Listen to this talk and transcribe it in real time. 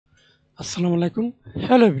Assalamu alaikum.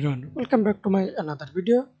 Hello everyone. Welcome back to my another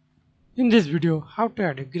video. In this video, how to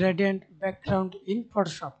add a gradient background in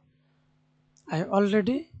Photoshop. I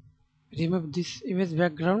already removed this image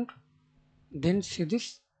background. Then see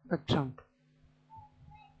this background.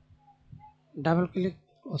 Double click.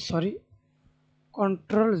 Oh sorry.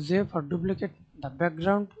 Control J for duplicate the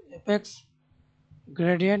background effects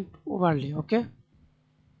gradient overlay. Okay.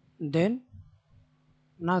 Then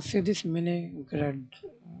now see this mini gradient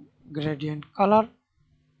color.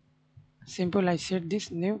 Simple. I set this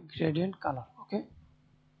new gradient color. Okay.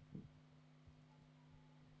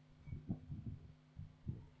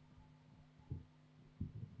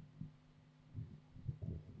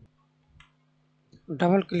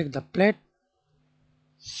 Double click the plate,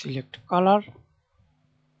 select color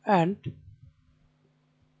and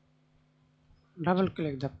double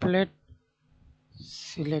click the plate,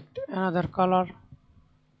 select another color.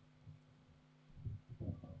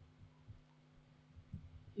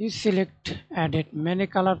 You select edit many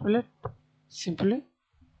color palette. Simply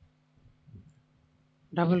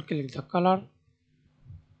double click the color,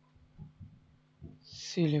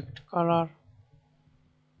 select color.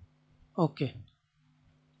 Okay.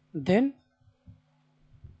 Then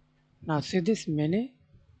now see this many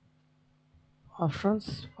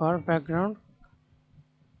options for background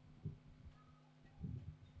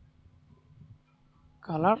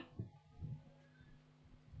color.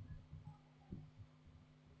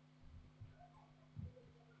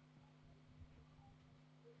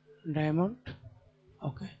 Diamond.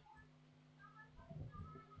 Okay.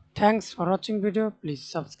 Thanks for watching video. Please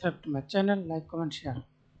subscribe to my channel, like, comment, share.